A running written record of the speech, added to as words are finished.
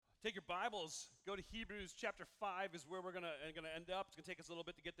Take your Bibles, go to Hebrews chapter 5 is where we're gonna end up. It's gonna take us a little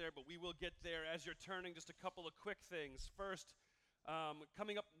bit to get there, but we will get there. As you're turning, just a couple of quick things. First,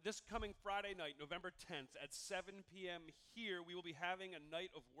 coming up this coming Friday night, November 10th at 7 p.m. here, we will be having a night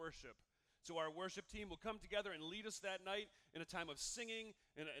of worship. So our worship team will come together and lead us that night in a time of singing,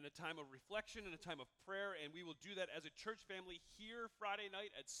 in a time of reflection, in a time of prayer, and we will do that as a church family here Friday night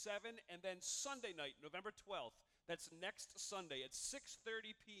at 7, and then Sunday night, November 12th, that's next Sunday at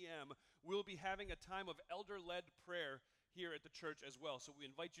 6:30 p.m., we'll be having a time of elder-led prayer here at the church as well. So we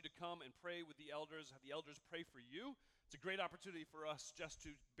invite you to come and pray with the elders, have the elders pray for you. It's a great opportunity for us just to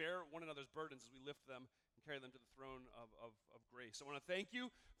bear one another's burdens as we lift them and carry them to the throne of grace. I want to thank you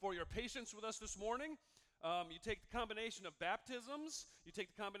for your patience with us this morning. You take the combination of baptisms, you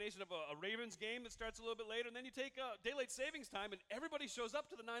take the combination of a Ravens game that starts a little bit later, and then you take daylight savings time, and everybody shows up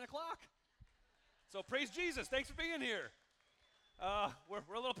to the 9 o'clock. So praise Jesus. Thanks for being here. We're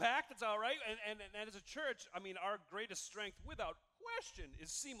a little packed. It's all right. And as a church, I mean, our greatest strength, without question, is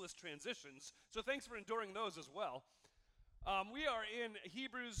seamless transitions. So thanks for enduring those as well. We are in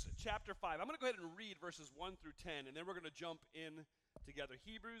Hebrews chapter 5. I'm going to go ahead and read verses 1 through 10, and then we're going to jump in together.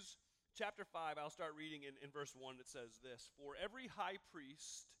 Hebrews chapter 5, I'll start reading in verse 1. It says this: For every high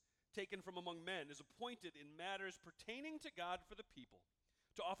priest taken from among men is appointed in matters pertaining to God for the people,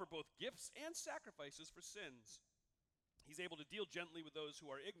 to offer both gifts and sacrifices for sins. He's able to deal gently with those who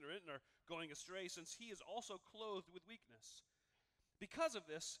are ignorant and are going astray, since he is also clothed with weakness. Because of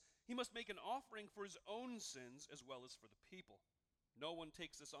this, he must make an offering for his own sins as well as for the people. No one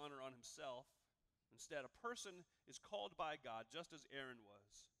takes this honor on himself. Instead, a person is called by God, just as Aaron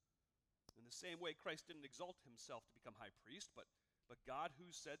was. In the same way, Christ didn't exalt himself to become high priest, but God,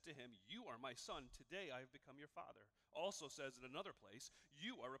 who said to him, "You are my son, today I have become your father," also says in another place,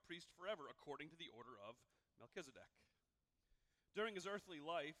 "You are a priest forever, according to the order of Melchizedek." During his earthly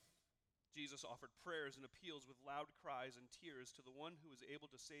life, Jesus offered prayers and appeals with loud cries and tears to the one who was able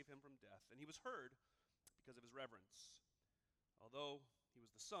to save him from death, and he was heard because of his reverence. Although he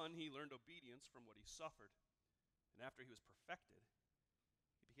was the Son, he learned obedience from what he suffered, and after he was perfected,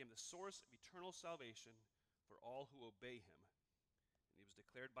 he became the source of eternal salvation for all who obey him. And he was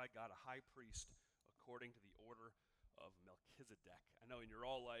declared by God a high priest according to the order of Melchizedek. I know, and you're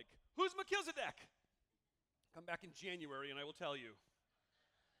all like, who's Melchizedek? Come back in January and I will tell you.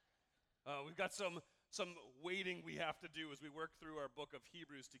 We've got some waiting we have to do as we work through our book of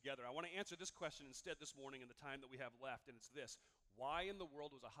Hebrews together. I want to answer this question instead this morning in the time that we have left, and it's this: why in the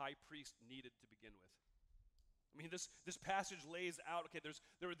world was a high priest needed to begin with? I mean, this passage lays out, okay,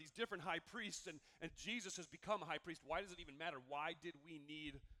 there are these different high priests, and Jesus has become a high priest. Why does it even matter? Why did we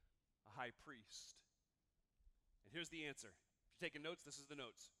need a high priest? And here's the answer. If you're taking notes, this is the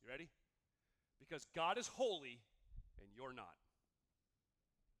notes. You ready? Because God is holy, and you're not.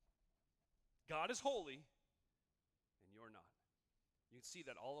 God is holy, and you're not. You can see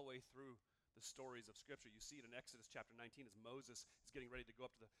that all the way through the stories of Scripture. You see it in Exodus chapter 19 as Moses is getting ready to go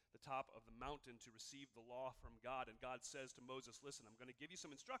up to the top of the mountain to receive the law from God. And God says to Moses, listen, I'm going to give you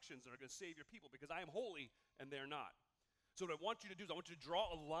some instructions that are going to save your people because I am holy and they're not. So what I want you to do is I want you to draw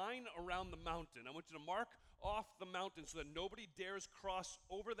a line around the mountain. I want you to mark off the mountain so that nobody dares cross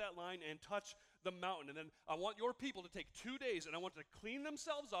over that line and touch the mountain. And then I want your people to take 2 days, and I want them to clean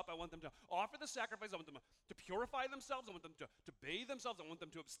themselves up. I want them to offer the sacrifice. I want them to purify themselves. I want them to bathe themselves. I want them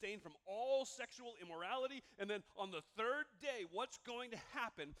to abstain from all sexual immorality. And then on the third day, what's going to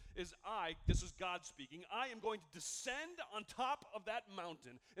happen is this is God speaking, I am going to descend on top of that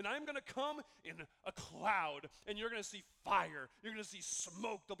mountain, and I'm going to come in a cloud, and you're going to see fire. You're going to see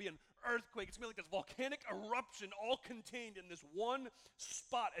smoke. There'll be an earthquake. It's going to be like this volcanic eruption all contained in this one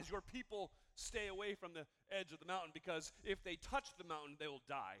spot as your people stay away from the edge of the mountain, because if they touch the mountain, they will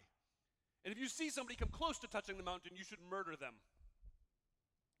die. And if you see somebody come close to touching the mountain, you should murder them.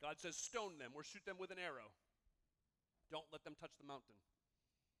 God says stone them or shoot them with an arrow. Don't let them touch the mountain.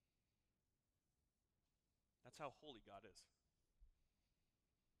 That's how holy God is.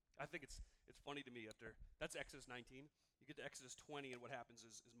 I think it's funny to me that's Exodus 19. You get to Exodus 20, and what happens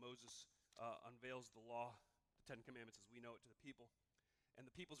is Moses unveils the law, the Ten Commandments as we know it, to the people. And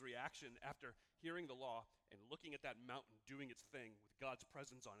the people's reaction after hearing the law and looking at that mountain doing its thing with God's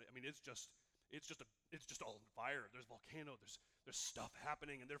presence on it, I mean, it's just all on fire. There's volcano, there's stuff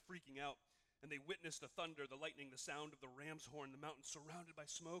happening, and they're freaking out. And they witnessed the thunder, the lightning, the sound of the ram's horn, the mountain surrounded by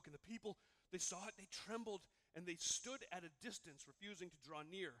smoke. And the people, they saw it, they trembled, and they stood at a distance, refusing to draw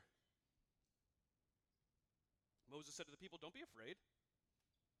near. Moses said to the people, "Don't be afraid."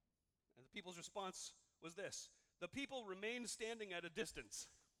 And the people's response was this: the people remained standing at a distance.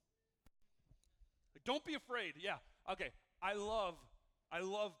 Like, don't be afraid. Yeah, okay. I love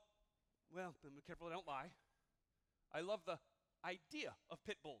well, be careful I don't lie. I love the idea of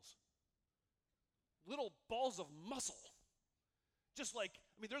pit bulls. Little balls of muscle. Just like,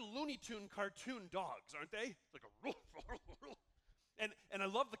 they're Looney Tune cartoon dogs, aren't they? Like a and I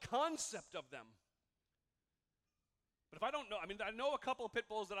love the concept of them. But if I don't know, I know a couple of pit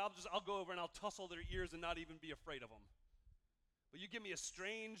bulls that I'll go over and I'll tussle their ears and not even be afraid of them. But you give me a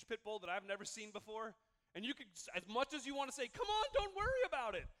strange pit bull that I've never seen before, and you could, as much as you want to say, come on, don't worry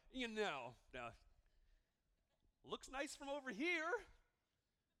about it. No. Looks nice from over here.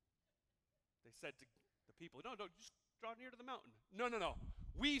 They said to the people, no, just draw near to the mountain. No.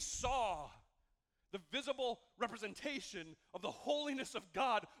 We saw the visible representation of the holiness of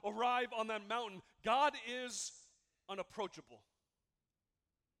God arrive on that mountain. God is unapproachable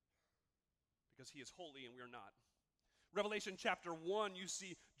because he is holy and we are not. Revelation chapter 1, you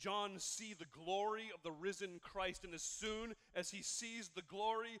see John see the glory of the risen Christ, and as soon as he sees the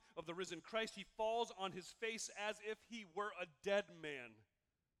glory of the risen Christ, he falls on his face as if he were a dead man,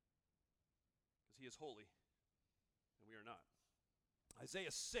 because he is holy and we are not.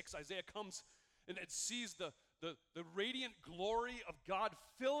 Isaiah 6, Isaiah comes and it sees the radiant glory of God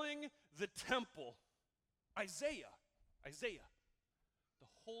filling the temple. Isaiah, the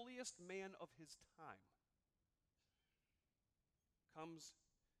holiest man of his time, comes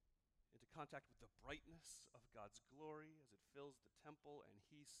into contact with the brightness of God's glory as it fills the temple, and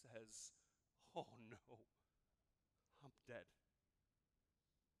he says, oh no, I'm dead.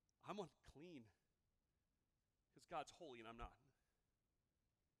 I'm unclean because God's holy and I'm not.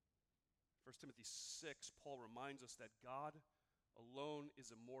 1 Timothy 6, Paul reminds us that God alone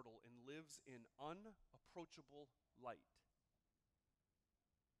is immortal and lives in unapproachable light.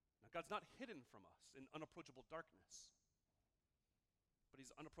 Now, God's not hidden from us in unapproachable darkness, but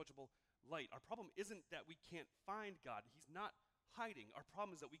he's unapproachable light. Our problem isn't that we can't find God. He's not hiding. Our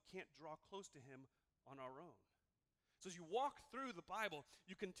problem is that we can't draw close to him on our own. So as you walk through the Bible,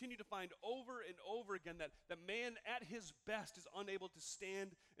 you continue to find over and over again that man at his best is unable to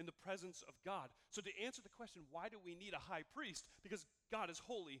stand in the presence of God. So to answer the question, why do we need a high priest? Because God is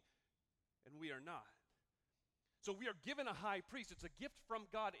holy and we are not. So we are given a high priest. It's a gift from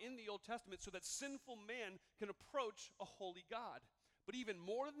God in the Old Testament so that sinful man can approach a holy God. But even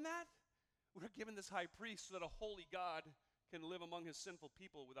more than that, we're given this high priest so that a holy God can live among his sinful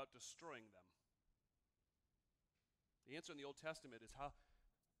people without destroying them. The answer in the Old Testament is how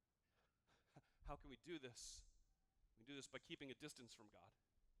can we do this? We do this by keeping a distance from God.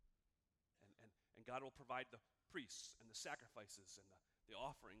 And God will provide the priests and the sacrifices and the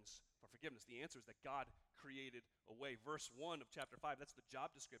offerings for forgiveness. The answer is that God created a way. Verse 1 of chapter 5, that's the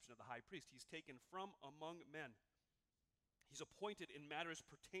job description of the high priest. He's taken from among men. He's appointed in matters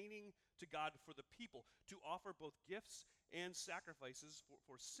pertaining to God for the people to offer both gifts and sacrifices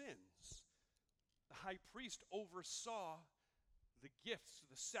for sins. The high priest oversaw the gifts,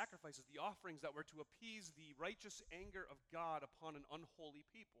 the sacrifices, the offerings that were to appease the righteous anger of God upon an unholy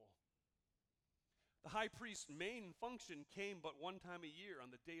people. The high priest's main function came but one time a year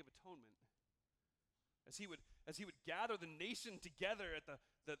on the Day of Atonement. As he would gather the nation together at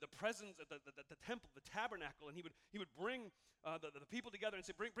the presence at the temple, the tabernacle, and he would bring the people together and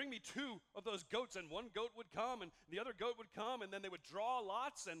say, bring me two of those goats, and one goat would come and the other goat would come, and then they would draw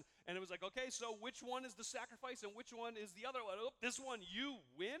lots, and it was like, okay, so which one is the sacrifice and which one is the other one? Oh, this one you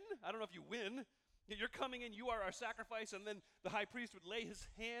win. I don't know if you win. You're coming in, you are our sacrifice. And then the high priest would lay his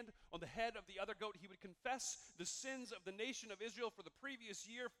hand on the head of the other goat. He would confess the sins of the nation of Israel for the previous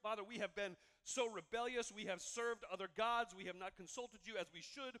year. Father, we have been so rebellious. We have served other gods. We have not consulted you as we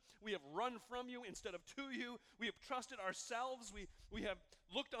should. We have run from you instead of to you. We have trusted ourselves. We have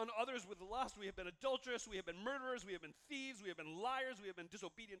looked on others with lust. We have been adulterous. We have been murderers. We have been thieves. We have been liars. We have been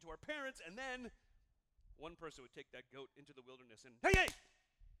disobedient to our parents. And then one person would take that goat into the wilderness and, hey!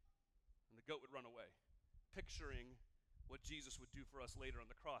 And the goat would run away, picturing what Jesus would do for us later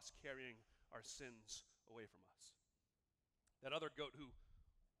on the cross, carrying our sins away from us. That other goat who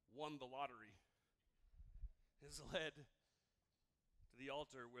won the lottery is led to the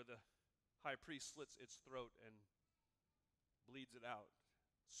altar where the high priest slits its throat and bleeds it out,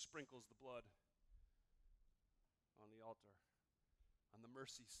 sprinkles the blood on the altar, on the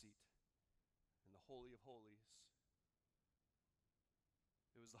mercy seat in the Holy of Holies.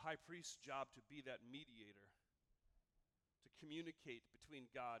 It was the high priest's job to be that mediator, to communicate between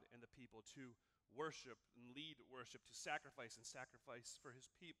God and the people, to worship and lead worship, to sacrifice and sacrifice for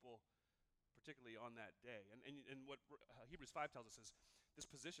his people, particularly on that day. And what Hebrews 5 tells us is this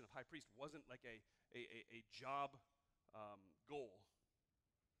position of high priest wasn't like a job goal.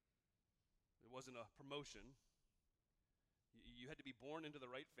 It wasn't a promotion. You had to be born into the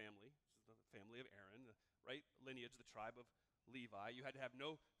right family, the family of Aaron, the right lineage, the tribe of Levi. You had to have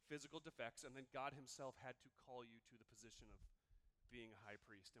no physical defects, and then God himself had to call you to the position of being a high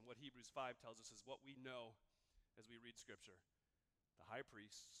priest. And what Hebrews 5 tells us is what we know as we read Scripture. The high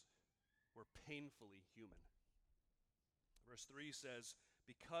priests were painfully human. Verse 3 says,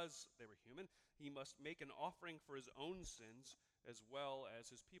 because they were human, he must make an offering for his own sins as well as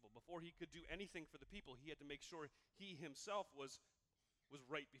his people. Before he could do anything for the people, he had to make sure he himself was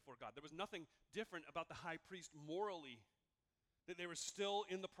right before God. There was nothing different about the high priest morally. That they were still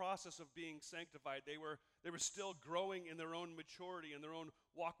in the process of being sanctified. They were still growing in their own maturity and their own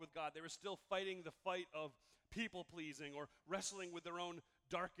walk with God. They were still fighting the fight of people-pleasing or wrestling with their own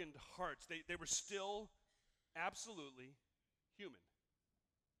darkened hearts. They were still absolutely human.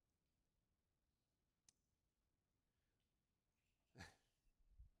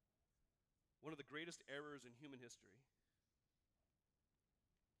 One of the greatest errors in human history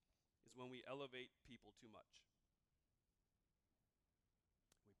is when we elevate people too much.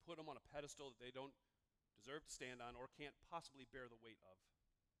 We put them on a pedestal that they don't deserve to stand on or can't possibly bear the weight of.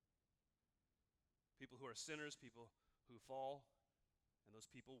 People who are sinners, people who fall, and those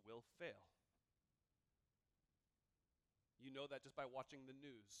people will fail. You know that just by watching the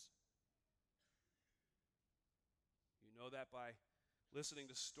news. You know that by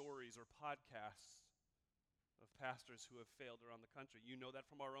listening to stories or podcasts of pastors who have failed around the country. You know that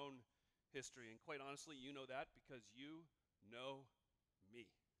from our own history. And quite honestly, you know that because you know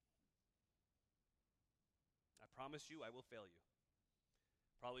me. I promise you I will fail you.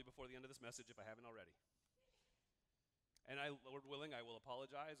 Probably before the end of this message if I haven't already. And Lord willing, I will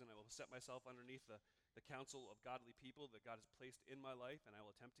apologize and I will set myself underneath the counsel of godly people that God has placed in my life, and I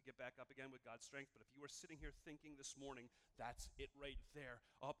will attempt to get back up again with God's strength. But if you are sitting here thinking this morning, that's it right there,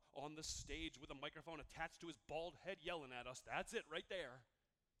 up on the stage with a microphone attached to his bald head yelling at us, that's it right there.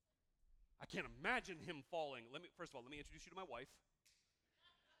 I can't imagine him falling. First of all, let me introduce you to my wife.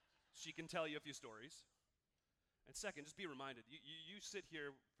 She can tell you a few stories. And second, just be reminded, you sit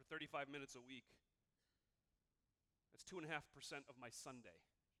here for 35 minutes a week. That's 2.5% of my Sunday.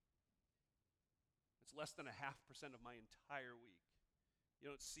 It's less than 0.5% of my entire week.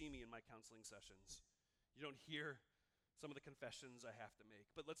 You don't see me in my counseling sessions. You don't hear some of the confessions I have to make.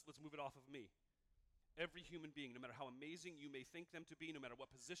 But let's move it off of me. Every human being, no matter how amazing you may think them to be, no matter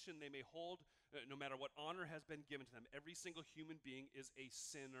what position they may hold, no matter what honor has been given to them, every single human being is a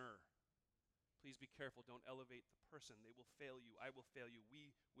sinner. Please be careful. Don't elevate the person. They will fail you. I will fail you.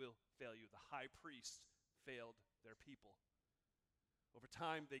 We will fail you. The high priest failed their people. Over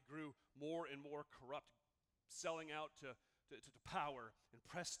time, they grew more and more corrupt, selling out to power and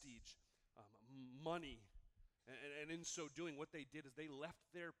prestige, money. And in so doing, what they did is they left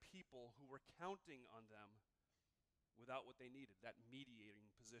their people who were counting on them without what they needed, that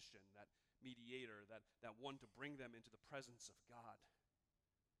mediating position, that mediator, that one to bring them into the presence of God.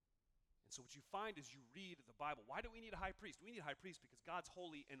 And so what you find as you read the Bible, why do we need a high priest? We need a high priest because God's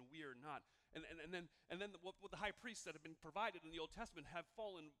holy and we are not. And then what the high priests that have been provided in the Old Testament have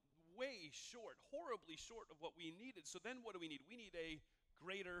fallen way short, horribly short of what we needed. So then what do we need? We need a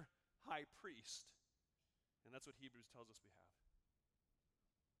greater high priest. And that's what Hebrews tells us we have.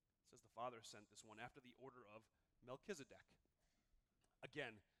 It says the Father sent this one after the order of Melchizedek.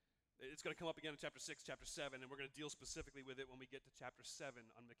 Again, it's going to come up again in chapter 6, chapter 7, and we're going to deal specifically with it when we get to chapter 7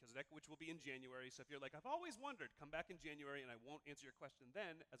 on Melchizedek, which will be in January. So if you're like, I've always wondered, come back in January and I won't answer your question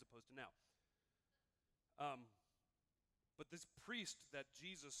then as opposed to now. But this priest that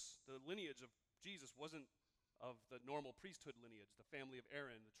Jesus, the lineage of Jesus, wasn't of the normal priesthood lineage, the family of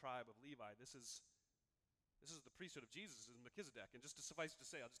Aaron, the tribe of Levi. This is the priesthood of Jesus, this is Melchizedek. And just to suffice to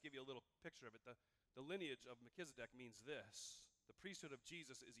say, I'll just give you a little picture of it. The lineage of Melchizedek means this. The priesthood of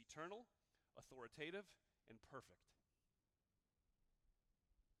Jesus is eternal, authoritative, and perfect.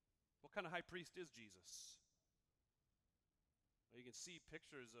 What kind of high priest is Jesus? Well, you can see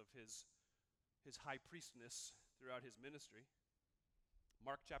pictures of his high priestness throughout his ministry.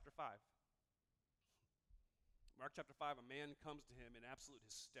 Mark chapter 5. Mark chapter 5, a man comes to him in absolute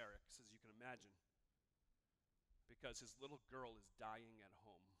hysterics, as you can imagine, because his little girl is dying at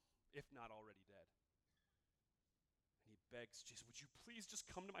home, if not already dead. And he begs Jesus, would you please just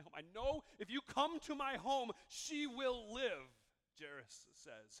come to my home? I know if you come to my home, she will live, Jairus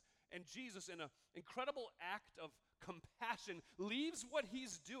says. And Jesus, in an incredible act of compassion, leaves what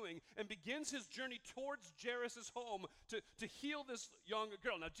he's doing and begins his journey towards Jairus' home to heal this young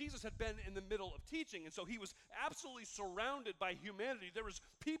girl. Now, Jesus had been in the middle of teaching, and so he was absolutely surrounded by humanity. There was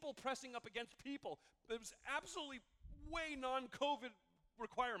people pressing up against people. There was absolutely way non-COVID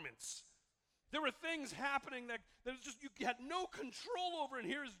requirements. There were things happening that was just you had no control over, and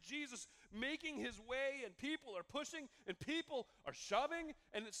here's Jesus making his way, and people are pushing, and people are shoving,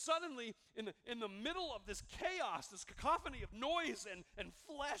 and suddenly, in the middle of this chaos, this cacophony of noise and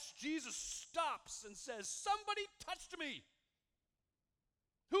flesh, Jesus stops and says, "Somebody touched me.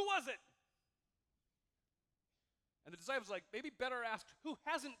 Who was it?" And the disciples are like, maybe better ask, who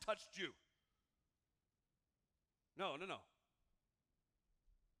hasn't touched you? No.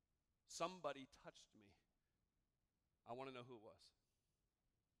 Somebody touched me. I want to know who it was.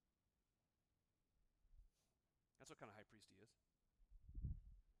 That's what kind of high priest he is.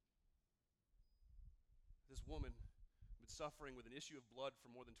 This woman who had been suffering with an issue of blood for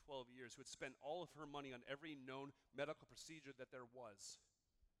more than 12 years, who had spent all of her money on every known medical procedure that there was.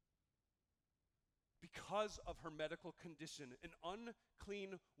 Because of her medical condition, an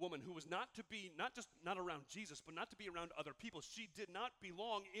unclean woman who was not around Jesus, but not to be around other people. She did not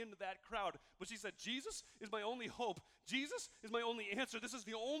belong in that crowd. But she said, Jesus is my only hope. Jesus is my only answer. This is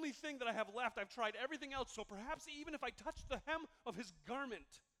the only thing that I have left. I've tried everything else, so perhaps even if I touch the hem of his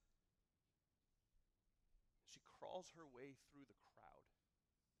garment. She crawls her way through the crowd,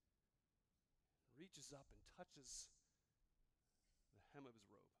 reaches up and touches the hem of his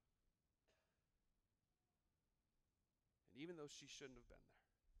robe. And even though she shouldn't have been there,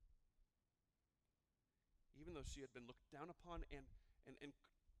 even though she had been looked down upon and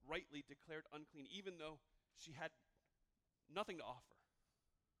rightly declared unclean, even though she had nothing to offer,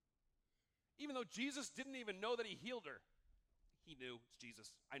 even though Jesus didn't even know that he healed her, he knew, it's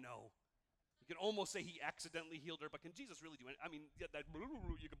Jesus, I know. You can almost say he accidentally healed her, but can Jesus really do it? I mean,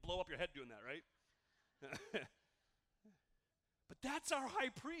 you could blow up your head doing that, right? But that's our high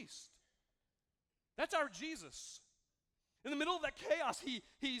priest. That's our Jesus. In the middle of that chaos,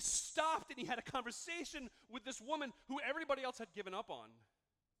 he stopped and he had a conversation with this woman who everybody else had given up on.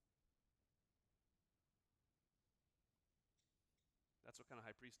 That's what kind of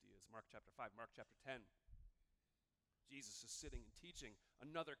high priest he is. Mark chapter 5, Mark chapter 10. Jesus is sitting and teaching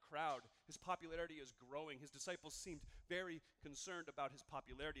another crowd. His popularity is growing. His disciples seemed very concerned about his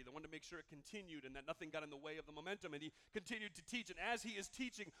popularity. They wanted to make sure it continued and that nothing got in the way of the momentum. And he continued to teach. And as he is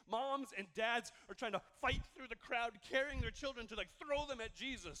teaching, moms and dads are trying to fight through the crowd, carrying their children to throw them at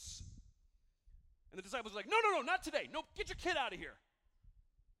Jesus. And the disciples are like, no, not today. No, get your kid out of here.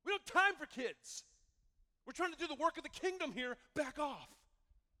 We don't have time for kids. We're trying to do the work of the kingdom here. Back off.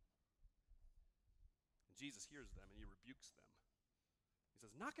 And Jesus hears them and he rebukes them. He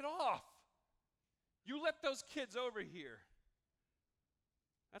says, knock it off. You let those kids over here.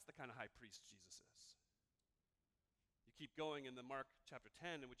 That's the kind of high priest Jesus is. You keep going in the Mark chapter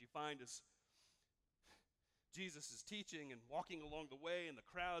 10, and what you find is Jesus is teaching and walking along the way, and the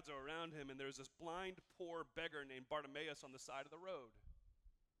crowds are around him, and there's this blind, poor beggar named Bartimaeus on the side of the road.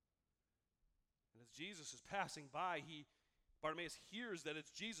 And as Jesus is passing by, Bartimaeus hears that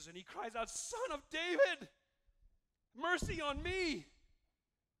it's Jesus, and he cries out, "Son of David, mercy on me!"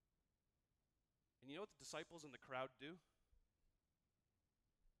 And you know what the disciples in the crowd do?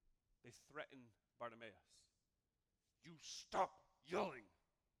 They threaten Bartimaeus. You stop yelling.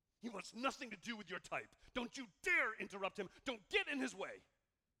 He wants nothing to do with your type. Don't you dare interrupt him. Don't get in his way.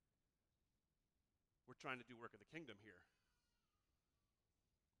 We're trying to do work of the kingdom here.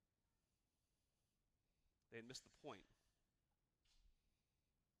 They had missed the point.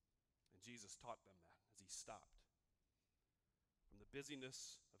 And Jesus taught them that as he stopped from the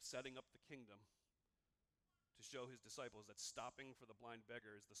busyness of setting up the kingdom to show his disciples that stopping for the blind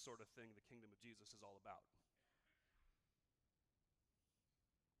beggar is the sort of thing the kingdom of Jesus is all about.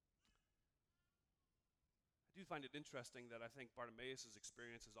 I do find it interesting that I think Bartimaeus'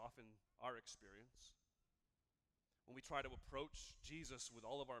 experience is often our experience. When we try to approach Jesus with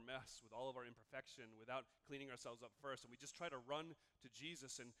all of our mess, with all of our imperfection, without cleaning ourselves up first, and we just try to run to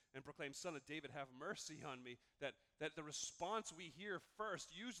Jesus and proclaim, "Son of David, have mercy on me," that the response we hear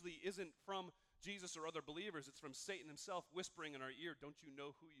first usually isn't from Jesus or other believers. It's from Satan himself whispering in our ear, "Don't you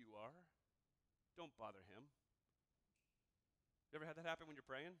know who you are? Don't bother him." You ever had that happen when you're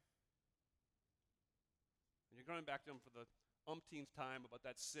praying? And you're going back to him for the umpteenth time about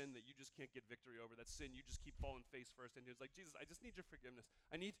that sin that you just can't get victory over, that sin you just keep falling face first into. It's like, "Jesus, I just need your forgiveness.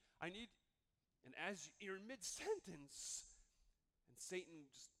 I need, and as you're mid-sentence, and Satan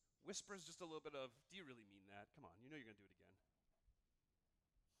just whispers just a little bit of, "Do you really mean that? Come on, you know you're going to do it again."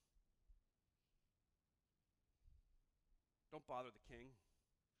 Don't bother the king.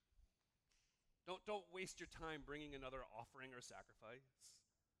 Don't waste your time bringing another offering or sacrifice.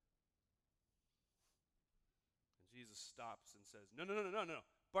 And Jesus stops and says, No.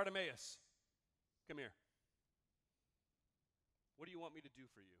 Bartimaeus, come here. What do you want me to do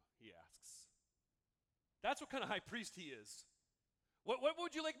for you? He asks. That's what kind of high priest he is. What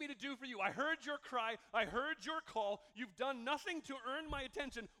would you like me to do for you? I heard your cry. I heard your call. You've done nothing to earn my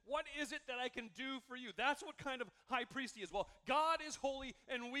attention. What is it that I can do for you? That's what kind of high priest he is. Well, God is holy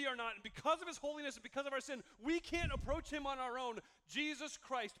and we are not. And because of his holiness and because of our sin, we can't approach him on our own. Jesus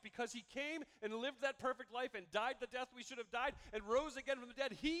Christ, because he came and lived that perfect life and died the death we should have died and rose again from the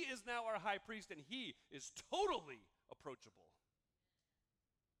dead, he is now our high priest and he is totally approachable.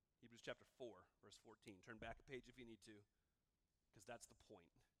 Hebrews chapter 4, verse 14. Turn back a page if you need to, because that's the point.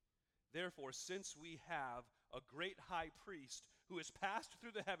 Therefore, since we have a great high priest who has passed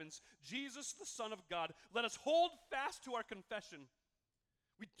through the heavens, Jesus, the Son of God, let us hold fast to our confession.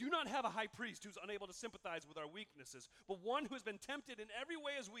 We do not have a high priest who's unable to sympathize with our weaknesses, but one who has been tempted in every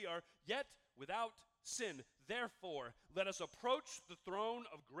way as we are, yet without sin. Therefore, let us approach the throne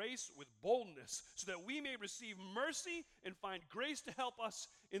of grace with boldness, so that we may receive mercy and find grace to help us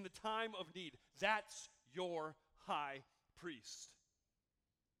in the time of need. That's your high priest.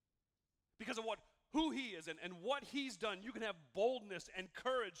 Because of who he is and what he's done, you can have boldness and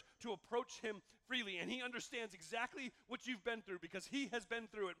courage to approach him freely. And he understands exactly what you've been through because he has been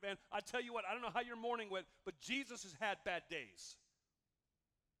through it, man. I tell you what, I don't know how your morning went, but Jesus has had bad days.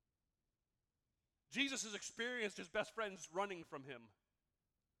 Jesus has experienced his best friends running from him.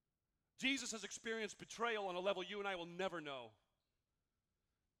 Jesus has experienced betrayal on a level you and I will never know.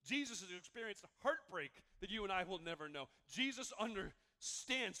 Jesus has experienced heartbreak that you and I will never know. Jesus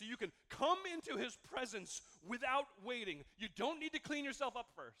understands, so you can come into his presence without waiting. You don't need to clean yourself up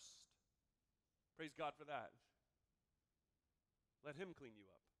first. Praise God for that. Let him clean you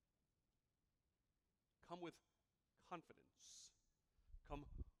up. Come with confidence. Come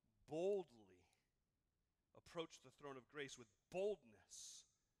boldly. Approach the throne of grace with boldness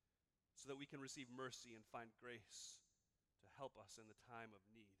so that we can receive mercy and find grace to help us in the time of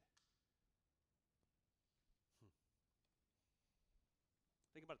need.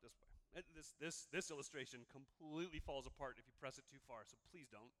 Think about it this way. This illustration completely falls apart if you press it too far, so please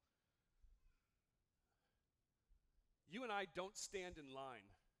don't. You and I don't stand in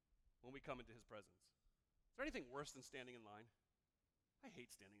line when we come into his presence. Is there anything worse than standing in line? I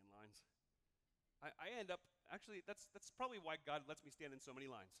hate standing in lines. I end up, actually, that's probably why God lets me stand in so many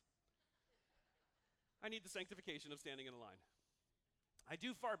lines. I need the sanctification of standing in a line. I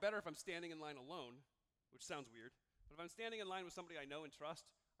do far better if I'm standing in line alone, which sounds weird. But if I'm standing in line with somebody I know and trust,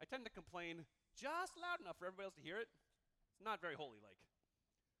 I tend to complain just loud enough for everybody else to hear it. It's not very holy-like.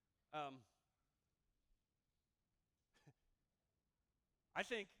 I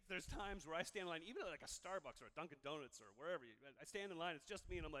think there's times where I stand in line, even at like a Starbucks or a Dunkin' Donuts or wherever. I stand in line, it's just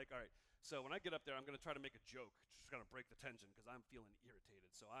me, and I'm like, all right. So when I get up there, I'm going to try to make a joke. Just going to break the tension because I'm feeling irritated.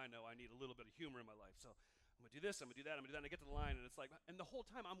 So I know I need a little bit of humor in my life. So I'm going to do this, I'm going to do that, I'm going to do that. And I get to the line, and it's like, and the whole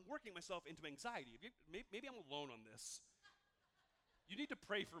time I'm working myself into anxiety. Maybe I'm alone on this. You need to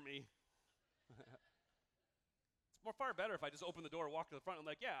pray for me. It's far better if I just open the door, walk to the front, and I'm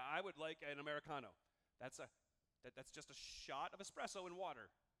like, yeah, I would like an Americano. That's just a shot of espresso in water.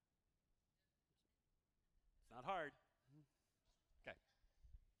 It's not hard. Okay.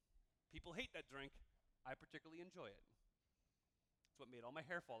 People hate that drink. I particularly enjoy it. It's what made all my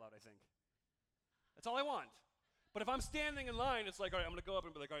hair fall out, I think. That's all I want. But if I'm standing in line, it's like, all right, I'm going to go up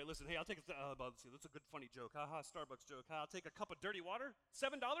and be like, all right, listen, hey, I'll take let's see, that's a good funny joke. Ha, Starbucks joke. I'll take a cup of dirty water.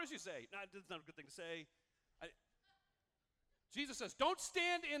 $7, you say? No, that's not a good thing to say. Jesus says, don't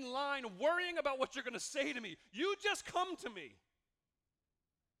stand in line worrying about what you're going to say to me. You just come to me.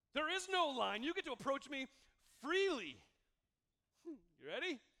 There is no line. You get to approach me freely. You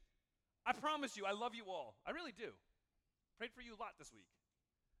ready? I promise you, I love you all. I really do. Prayed for you a lot this week.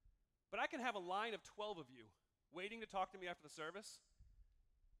 But I can have a line of 12 of you waiting to talk to me after the service.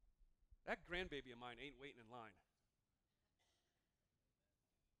 That grandbaby of mine ain't waiting in line.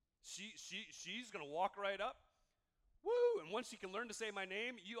 She's going to walk right up. Woo! And once she can learn to say my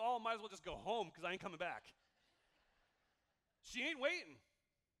name, you all might as well just go home because I ain't coming back. She ain't waiting.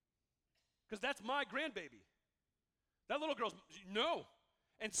 Because that's my grandbaby. That little girl's, no.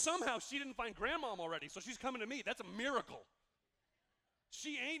 And somehow she didn't find grandmom already, so she's coming to me. That's a miracle.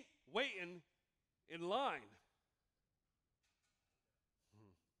 She ain't waiting in line.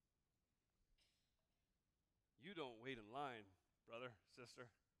 You don't wait in line, brother, sister.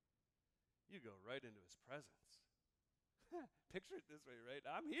 You go right into his presence. Picture it this way, right?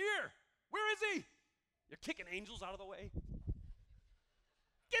 I'm here. Where is he? You're kicking angels out of the way.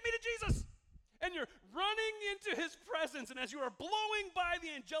 Get me to Jesus. And you're running into his presence. And as you are blowing by the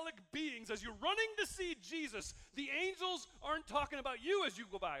angelic beings, as you're running to see Jesus, the angels aren't talking about you as you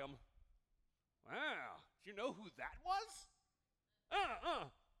go by them. Wow. Do you know who that was?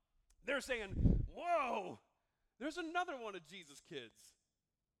 They're saying, whoa, there's another one of Jesus' kids.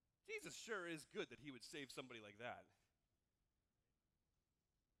 Jesus sure is good that he would save somebody like that.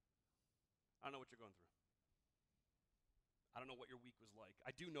 I don't know what you're going through. I don't know what your week was like.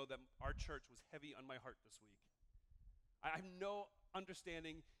 I do know that our church was heavy on my heart this week. I have no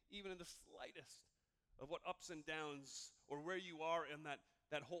understanding, even in the slightest, of what ups and downs or where you are in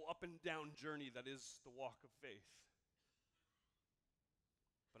that whole up and down journey that is the walk of faith.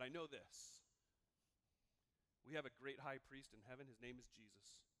 But I know this. We have a great high priest in heaven. His name is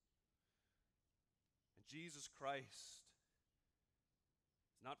Jesus. And Jesus Christ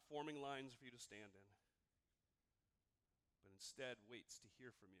is not forming lines for you to stand in, but instead waits to hear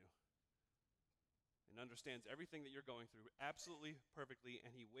from you and understands everything that you're going through absolutely perfectly,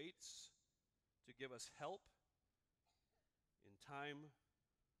 and he waits to give us help in time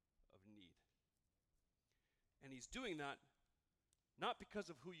of need. And he's doing that not because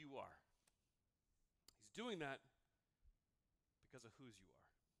of who you are. He's doing that because of whose you are.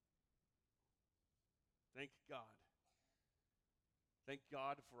 Thank God. Thank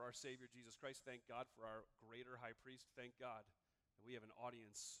God for our Savior, Jesus Christ. Thank God for our greater high priest. Thank God that we have an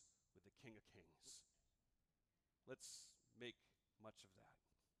audience with the King of Kings. Let's make much of that.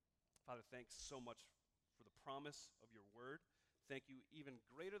 Father, thanks so much for the promise of your word. Thank you, even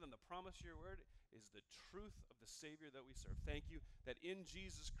greater than the promise of your word is the truth of the Savior that we serve. Thank you that in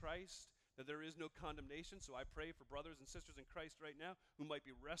Jesus Christ that there is no condemnation. So I pray for brothers and sisters in Christ right now who might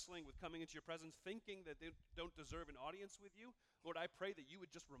be wrestling with coming into your presence, thinking that they don't deserve an audience with you. Lord, I pray that you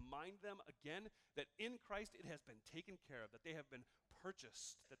would just remind them again that in Christ it has been taken care of, that they have been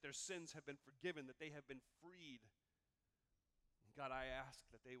purchased, that their sins have been forgiven, that they have been freed. God, I ask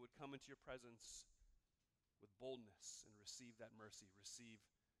that they would come into your presence with boldness and receive that mercy, receive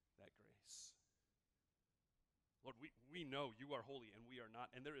that grace. Lord, we know you are holy and we are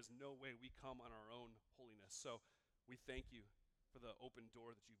not, and there is no way we come on our own holiness. So we thank you for the open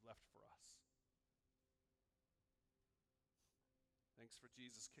door that you've left for us. Thanks for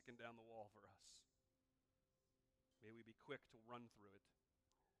Jesus kicking down the wall for us. May we be quick to run through it.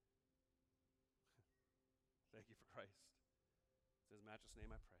 Thank you for Christ. It's in his matchless name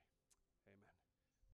I pray. Amen.